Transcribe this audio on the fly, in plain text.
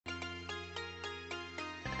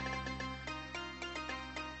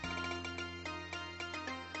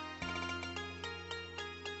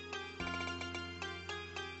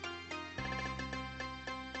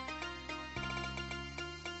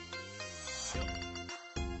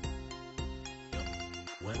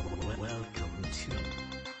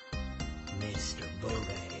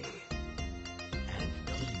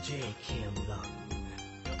DJ Kim Lung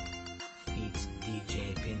feats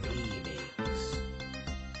DJ Pin Remix.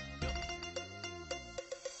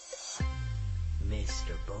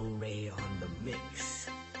 Mr. Bo-Ray on the mix.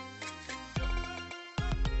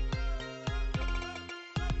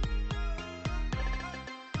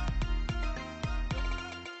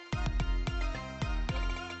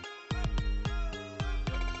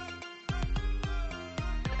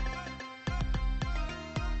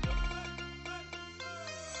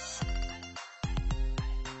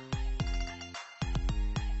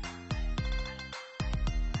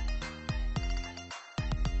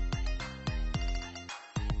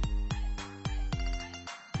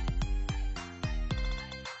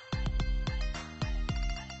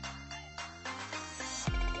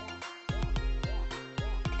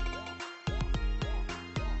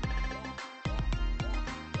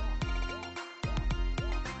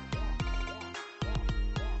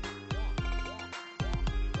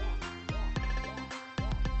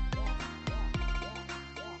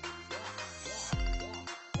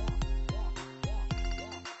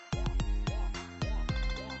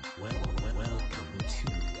 Welcome to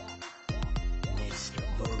Mr.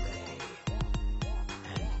 Bo-Ray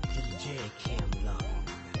and DJ Kim Lung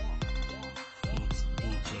feats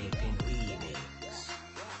DJ Pin Remix.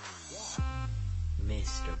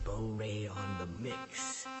 Mr. Bo-Ray on the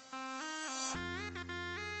mix.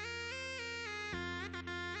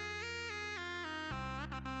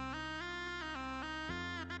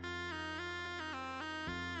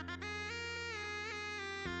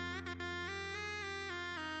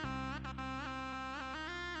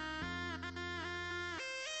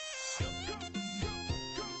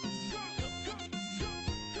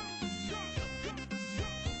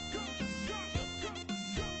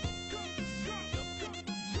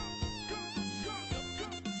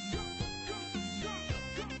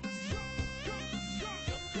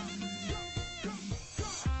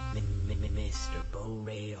 Mr.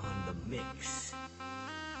 Bo-Ray on the mix.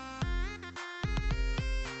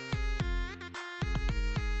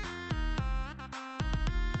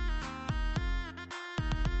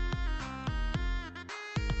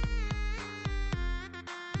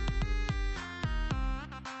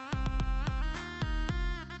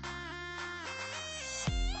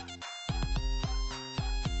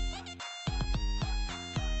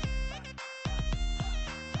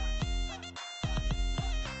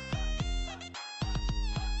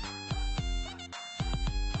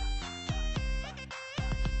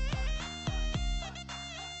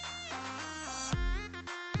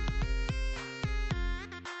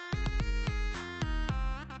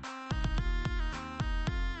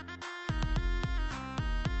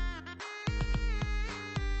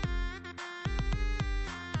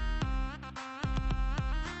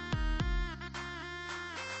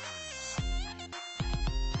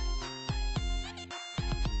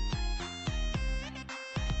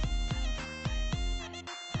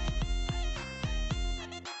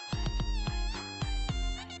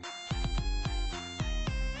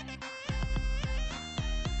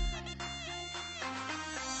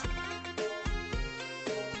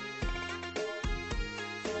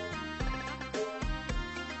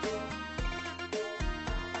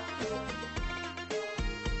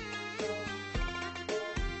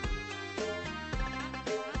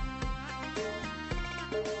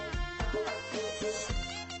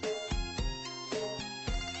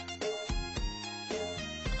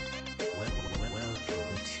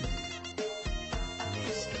 Welcome to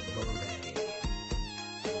Mr. Bo-Ray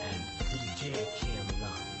and DJ Kim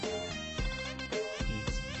Lung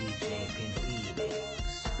feats DJ Pin Remix.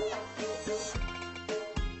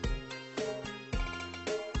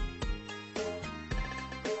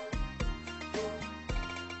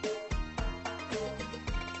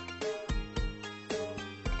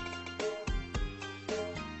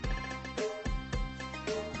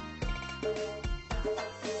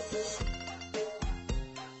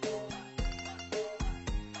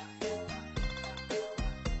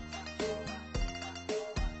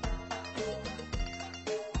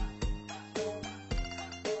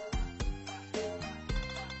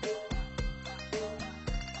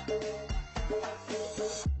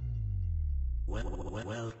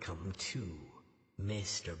 Welcome to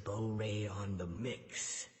Mr. Bo-Ray on the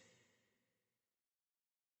mix.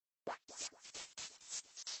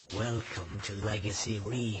 Welcome to Legacy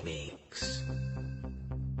Remix.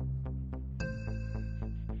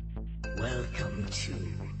 Welcome to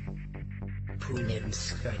Punim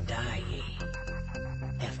Skardai,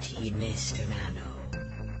 FT Mr. Nano,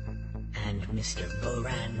 and Mr.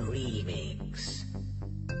 Boran Remix.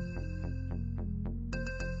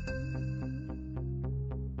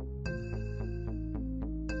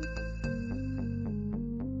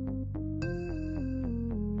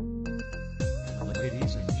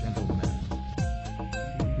 Ladies and gentlemen,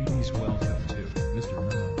 please welcome to Mr.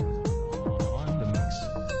 Nano on the mix.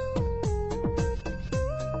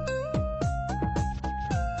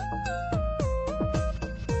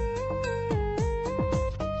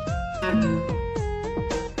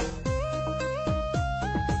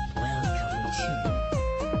 Welcome to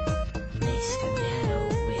Mr. Nano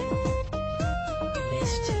with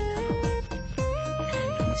Mr. Nano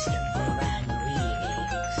and Mr. Moran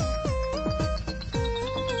Remix.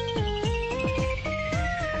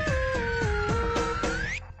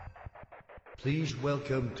 Please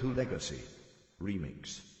welcome to Legacy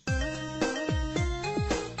Remix.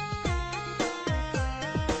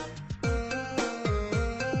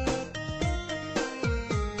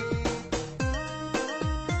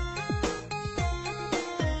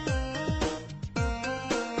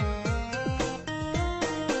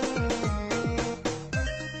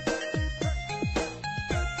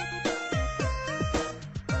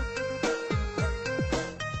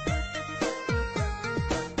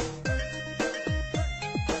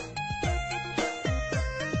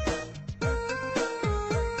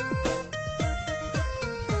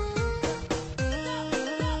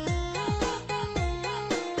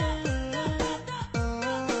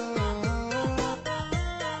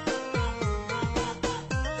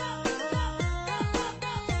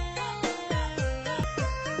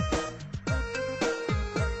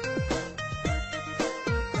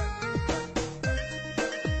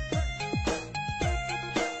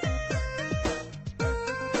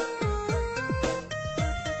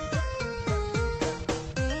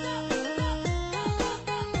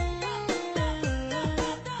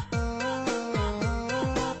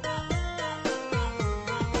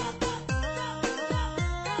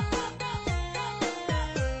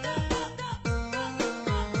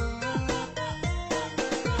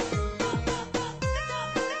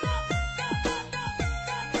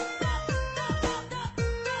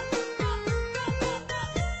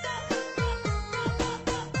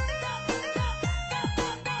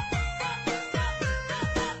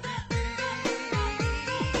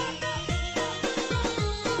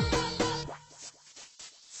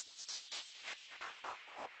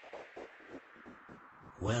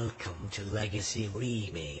 Welcome to Legacy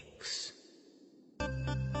Remix.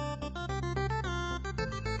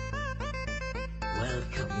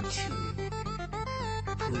 Welcome to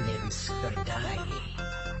Punim Skrdai,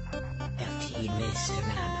 FT Mr.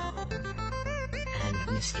 Nano, and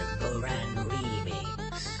Mr. Boran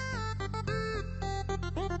Remix.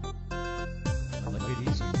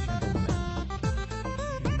 Ladies and gentlemen,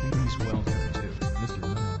 please welcome to Mr.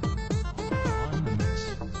 Nano on the mix.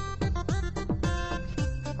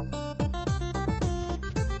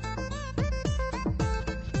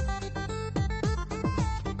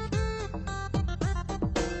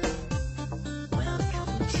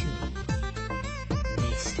 Welcome to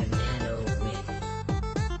Mr. Nano with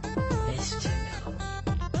Mr. No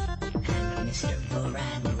and Mr.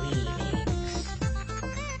 Boran Remix.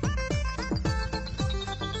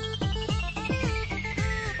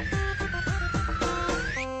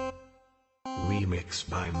 Remix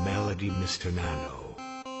by Melody Mr. Nano.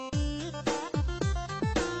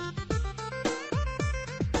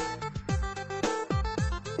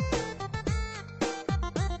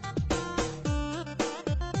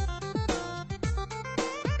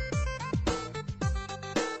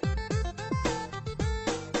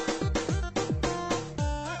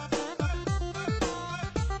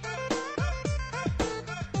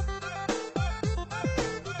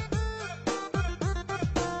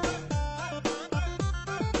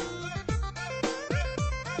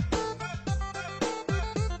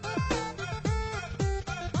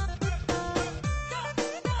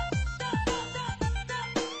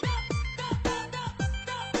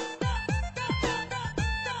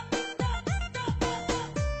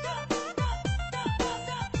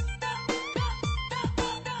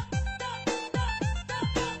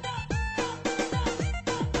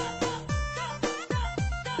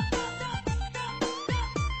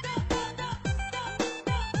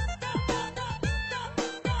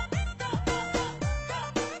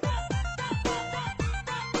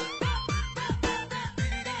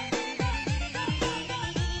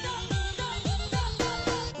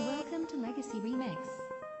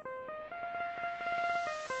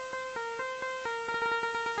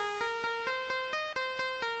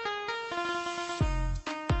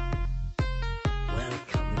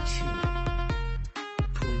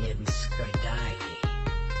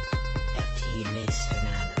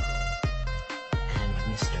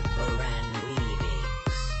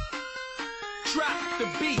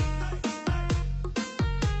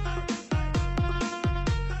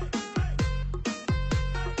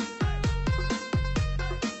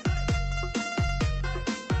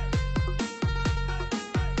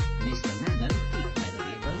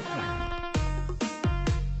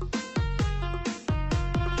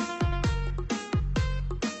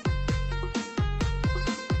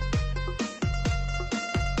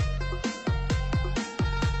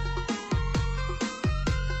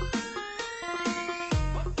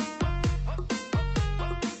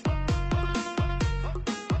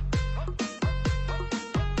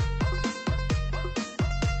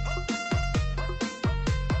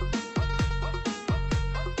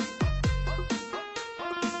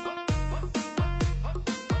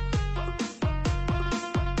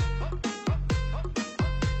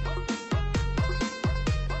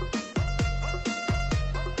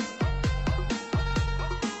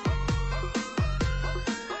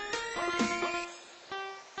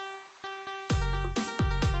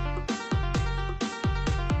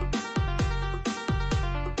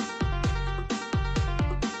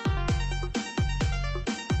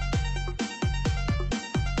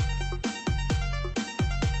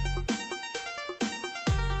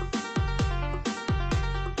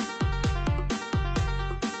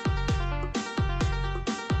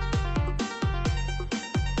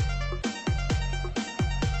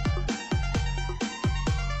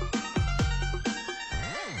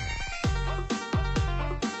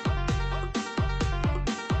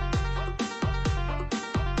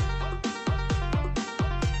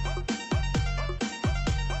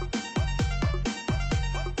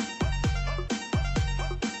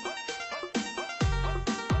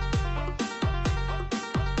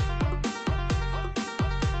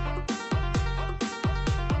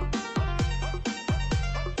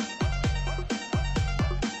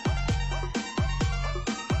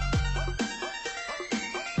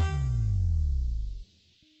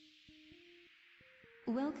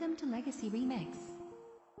 Legacy Remix.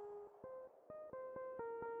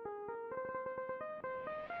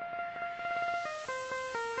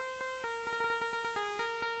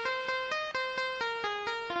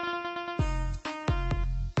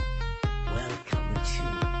 Welcome to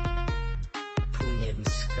Punim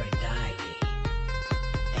Skradai,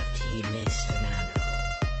 FT Mr. Nano,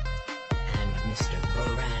 and Mr.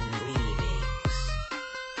 Boran Remix.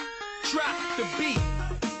 Drop the beat.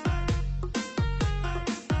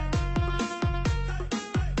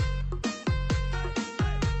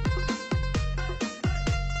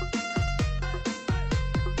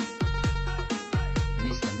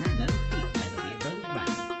 Mr. Nano beat by the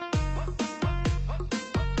Boran.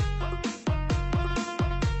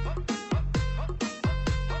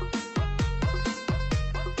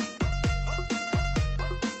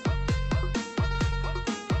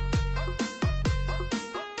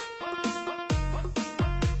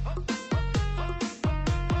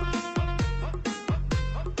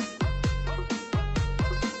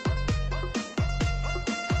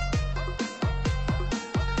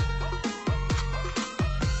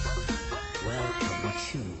 Welcome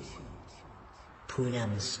to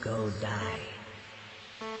Punam Skodai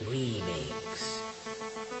Remix.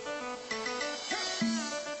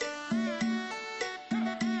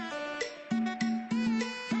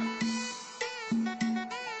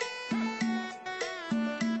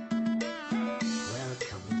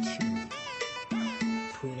 Welcome to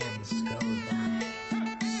Punam Skodai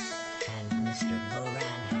and Mr.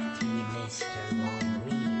 Boran FT Mr. Long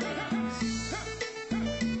Remix.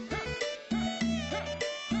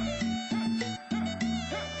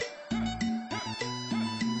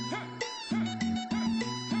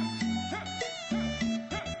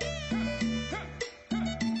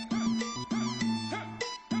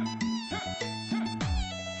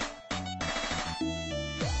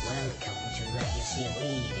 Welcome to Legacy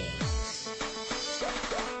Remix.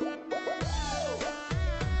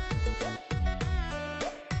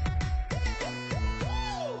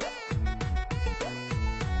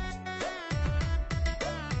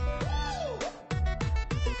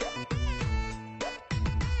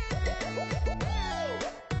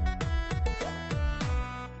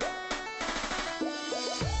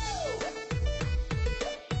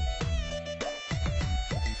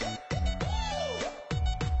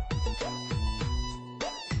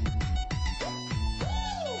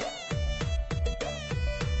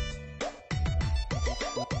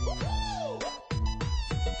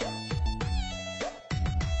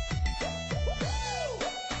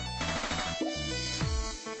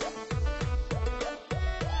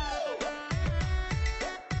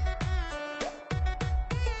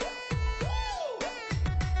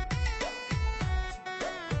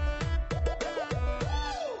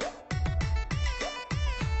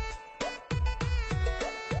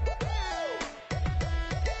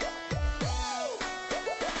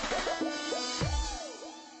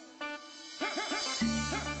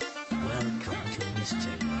 Welcome to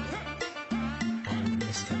Mr. and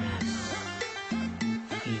Mr. Nano.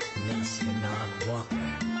 Beat Mr. Nog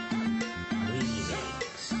Walker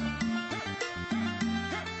Remix.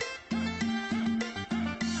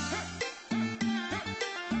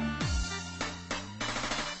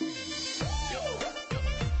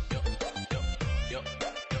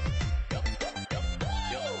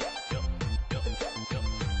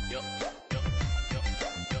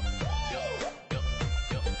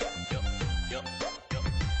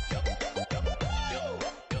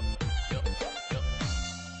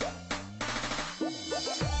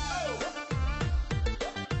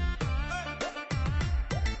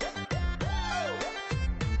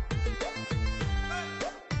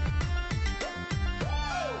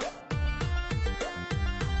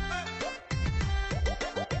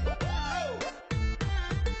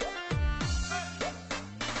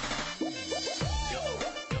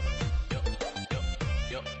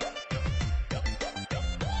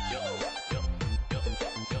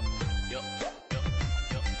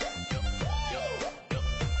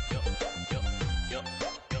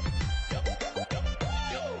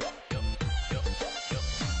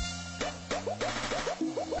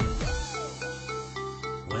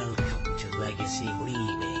 Welcome to Legacy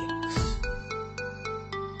Remix.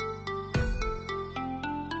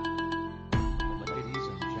 Ladies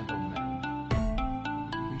and gentlemen,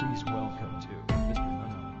 please welcome to Mr.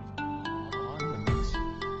 Nano on the mix.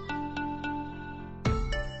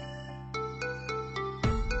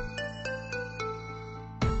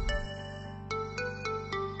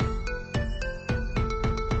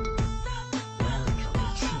 Welcome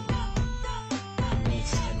to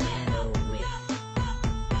Mr. Nano with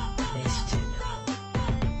Mr. No.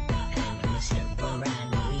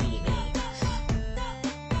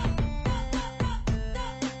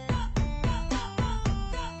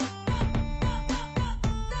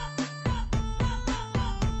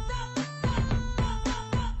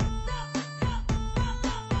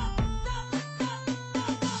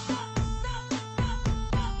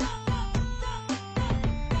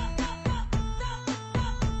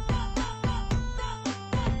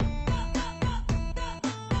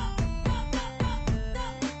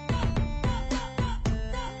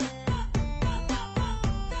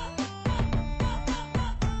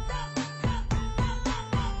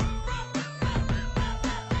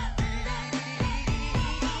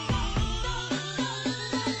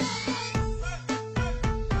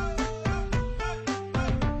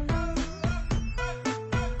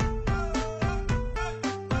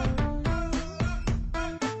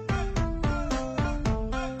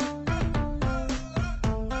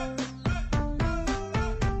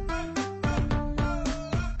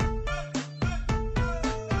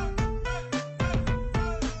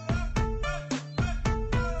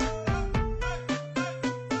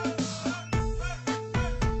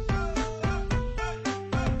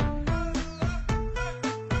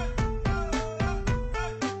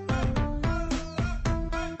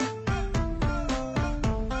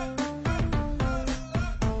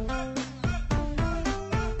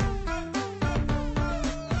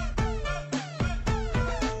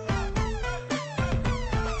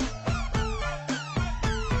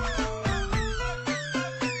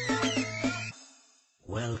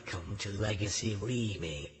 to Legacy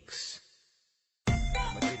Remix.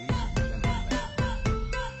 Ladies and gentlemen,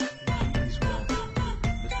 please welcome to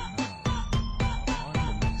Mr. Nano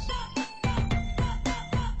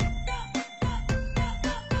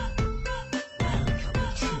on the mix.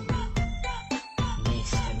 Welcome to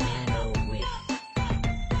Mr. Nano with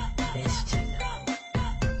Mr. No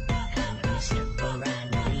and Mr.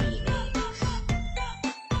 Boran Remix.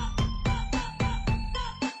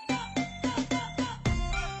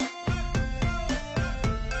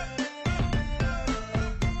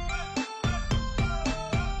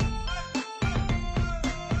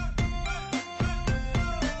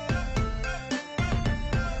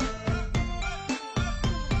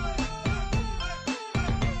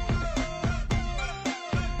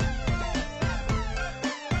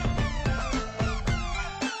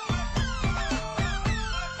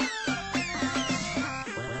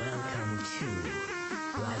 Welcome to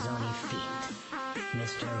Razoni Feet,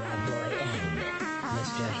 Mr. Raboy and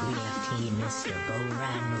Mr. EFT, Mr.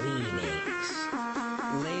 Boran Remix.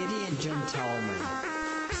 Ladies and gentlemen,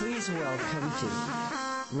 please welcome to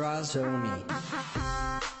Razoni.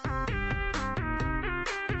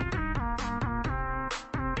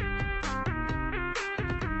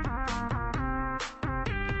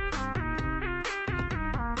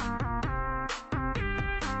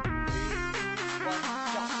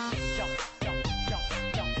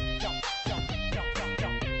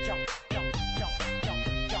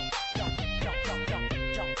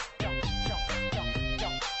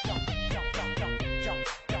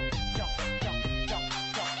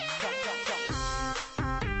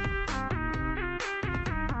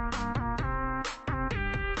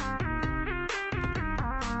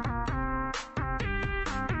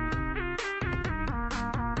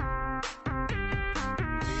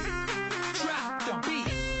 Drop the beat.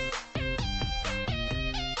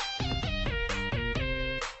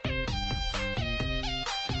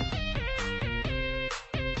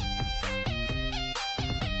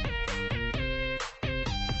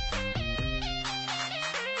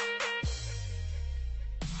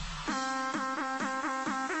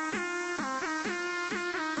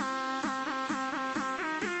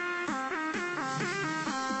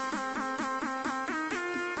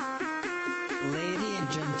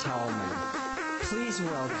 Ladies and gentlemen, please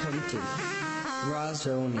welcome to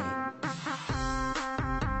Razoni.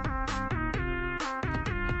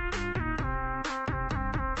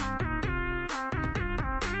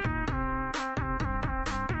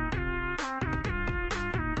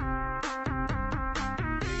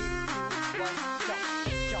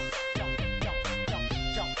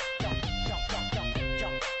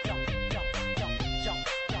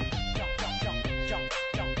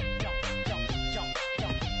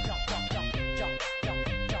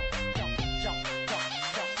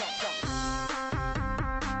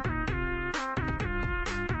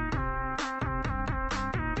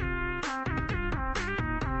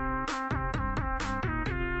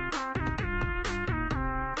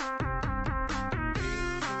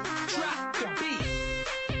 Drop the beat.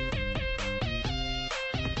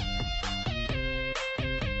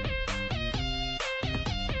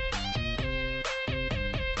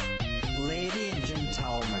 Ladies and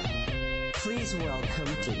gentlemen, please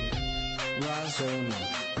welcome to Razoni.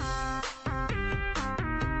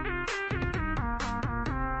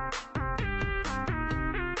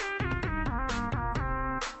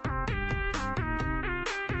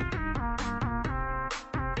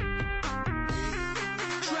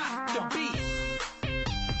 Drop the beat.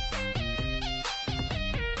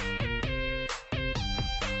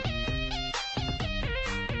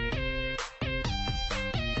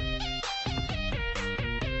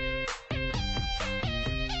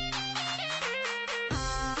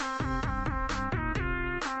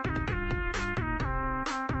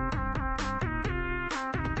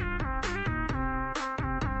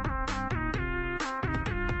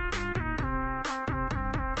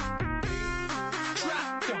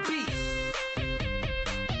 Drop the beat.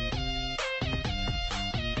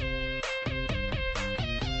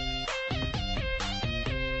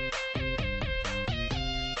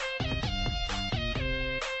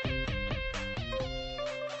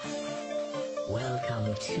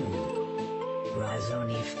 Welcome to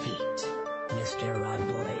Razoni Feet, Mr.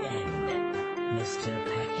 Rodboy and Mr.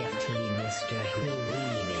 PFT, Mr. Who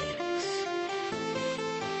Remix.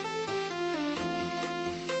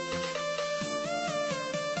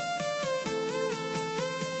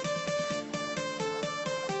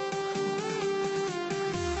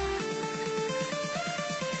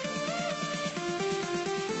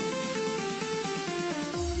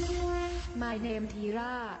 My name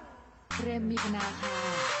Tira เรมมีนาคา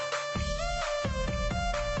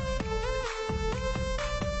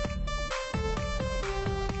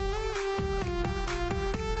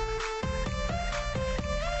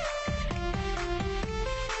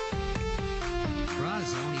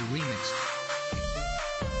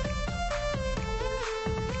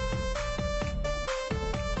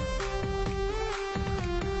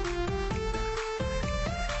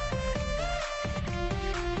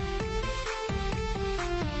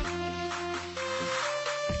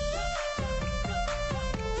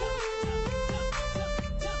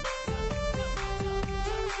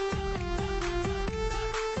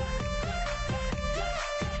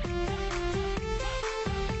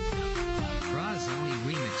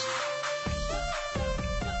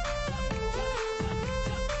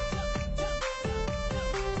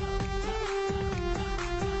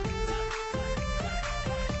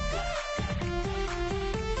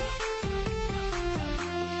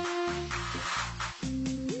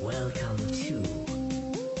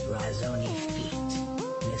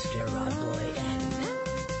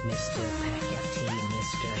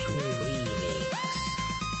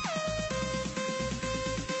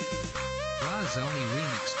Razoni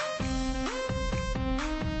Remix.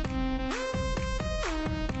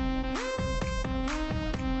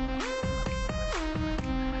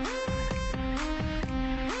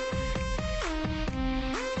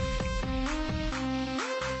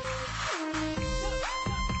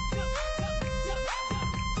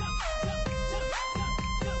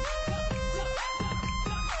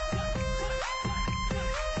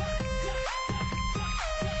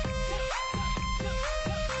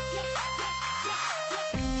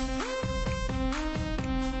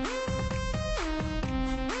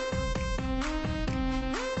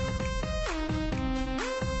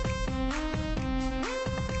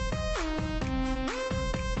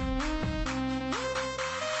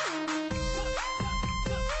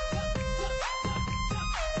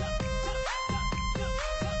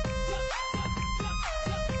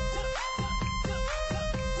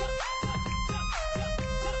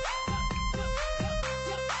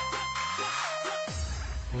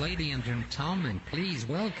 Ladies and gentlemen, please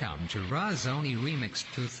welcome to Razoni Remix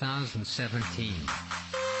 2017.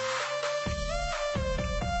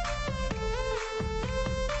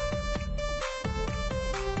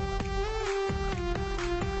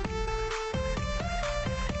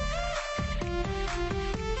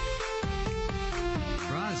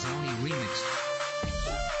 Razoni Remix.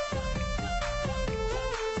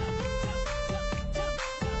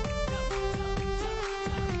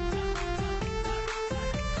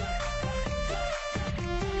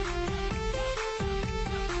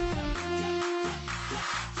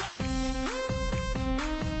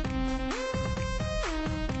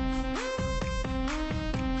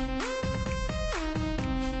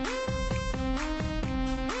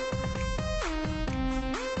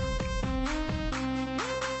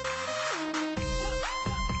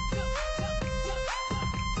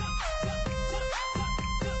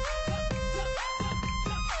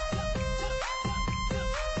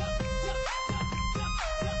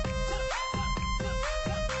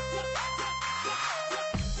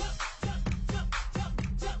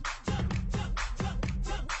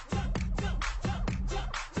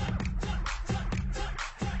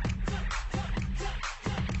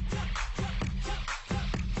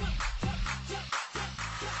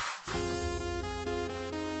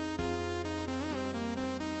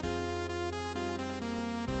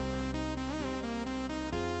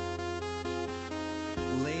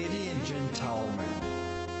 Ladies and gentlemen,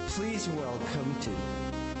 please welcome to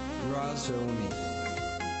Razoni.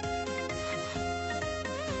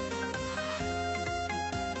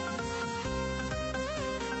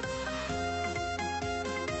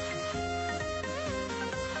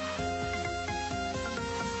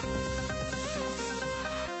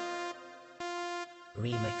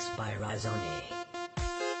 Remixed by Razoni.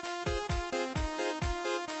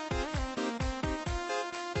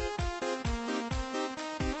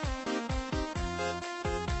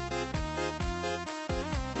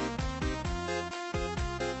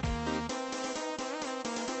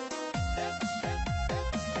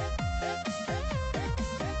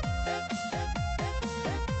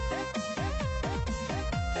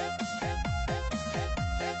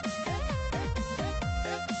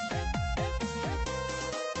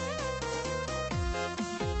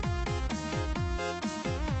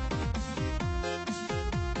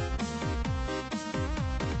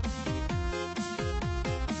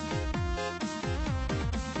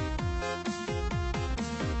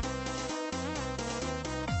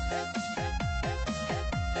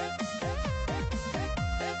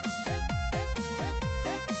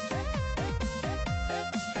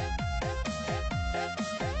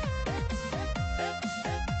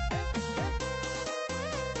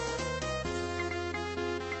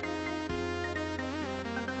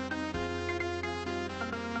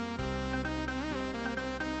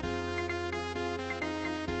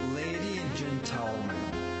 Ladies and gentlemen,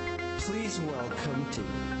 please welcome to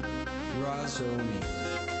Razoni.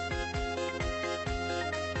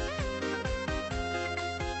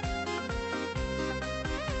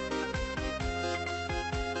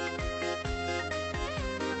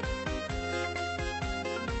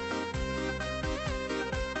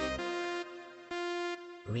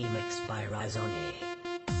 Remixed by Razoni.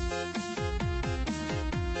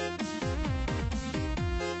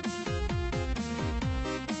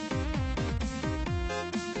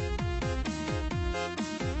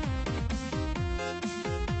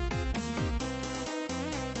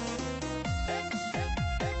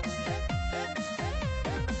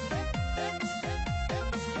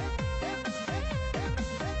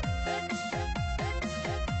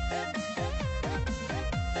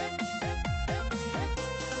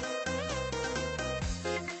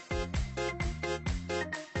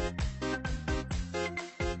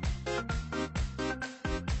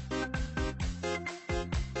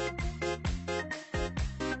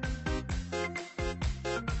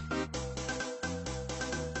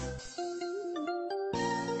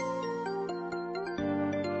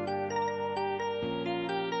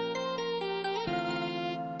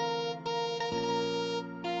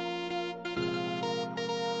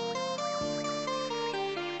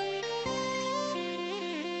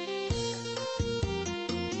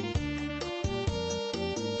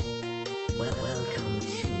 Welcome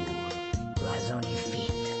to Razoni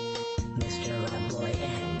Feet, Mr. Raboy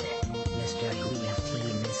and Mr.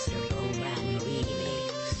 Guilty, Mr. Boran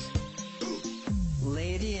Remix.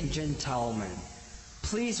 Ladies and gentlemen,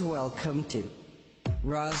 please welcome to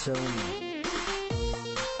Razoni.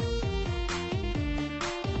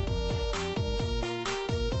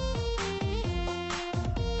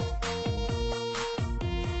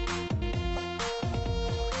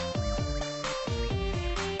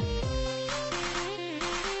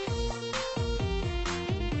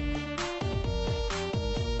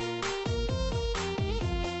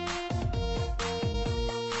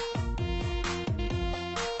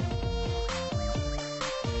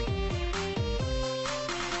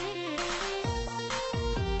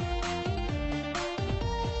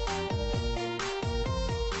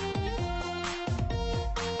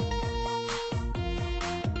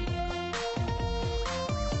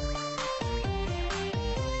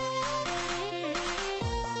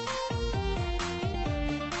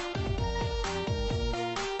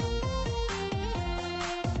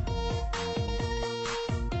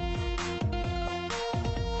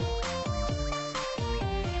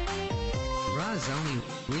 Razoni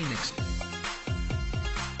Remix.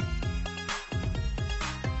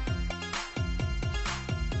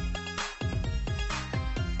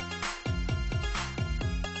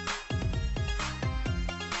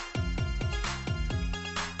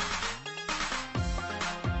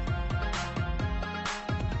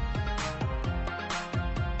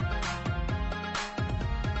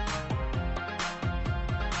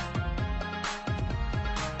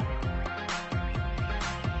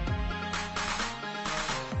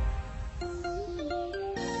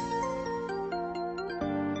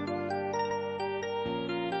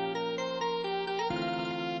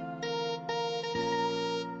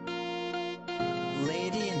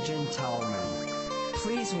 Ladies and gentlemen,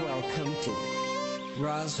 please welcome to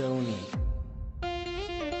Razoni.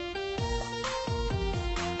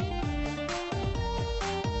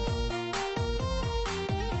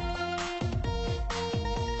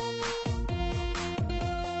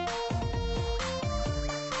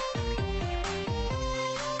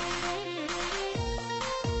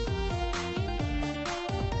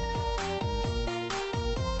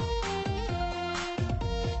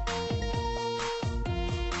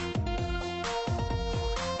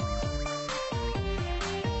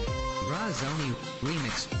 Razoni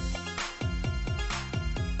Remix.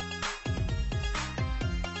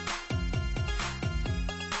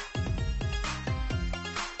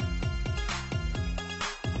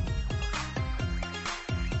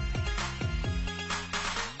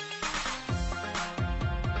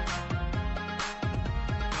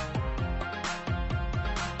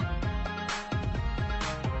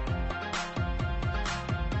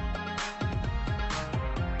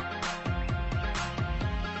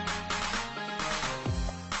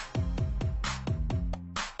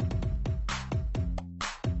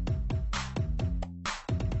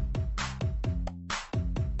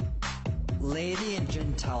 Ladies and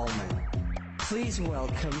gentlemen, please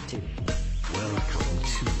welcome to Welcome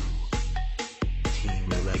to Team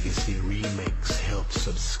Legacy Remix Help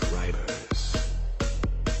Subscribers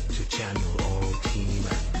to channel all team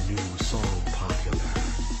and new song popular.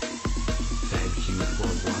 Thank you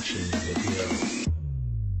for watching the video.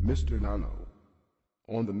 Mr. Nano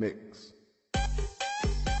on the mix.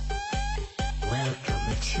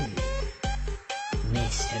 Welcome to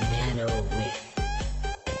Mr. Nano with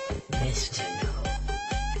Mr. No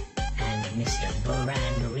and Mr.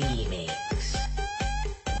 Boran Remix.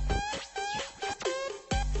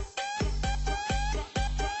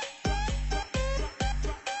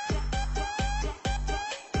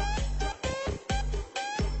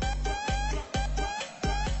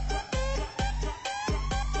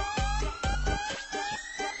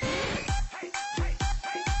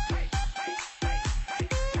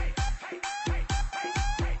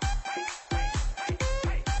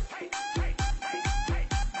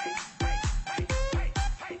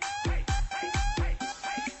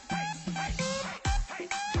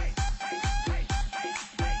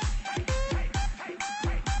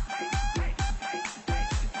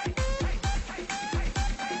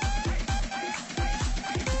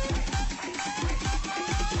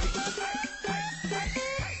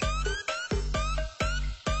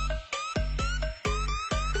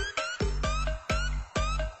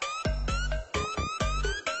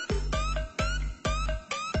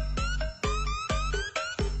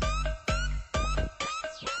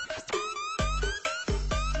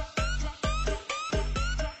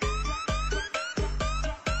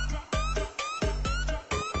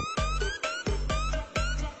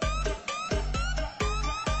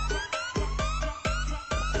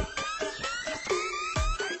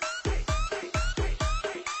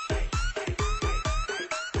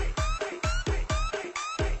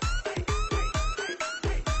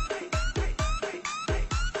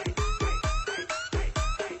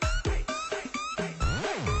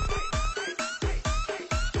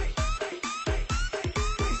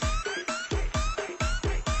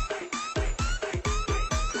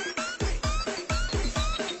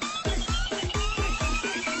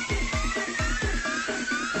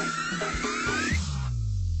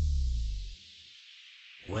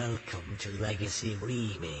 to Legacy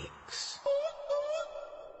Remix.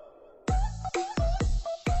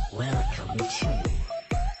 Welcome to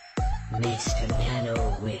Mr.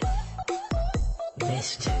 Nano with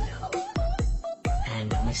Mr. No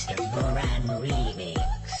and Mr. Boran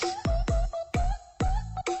Remix.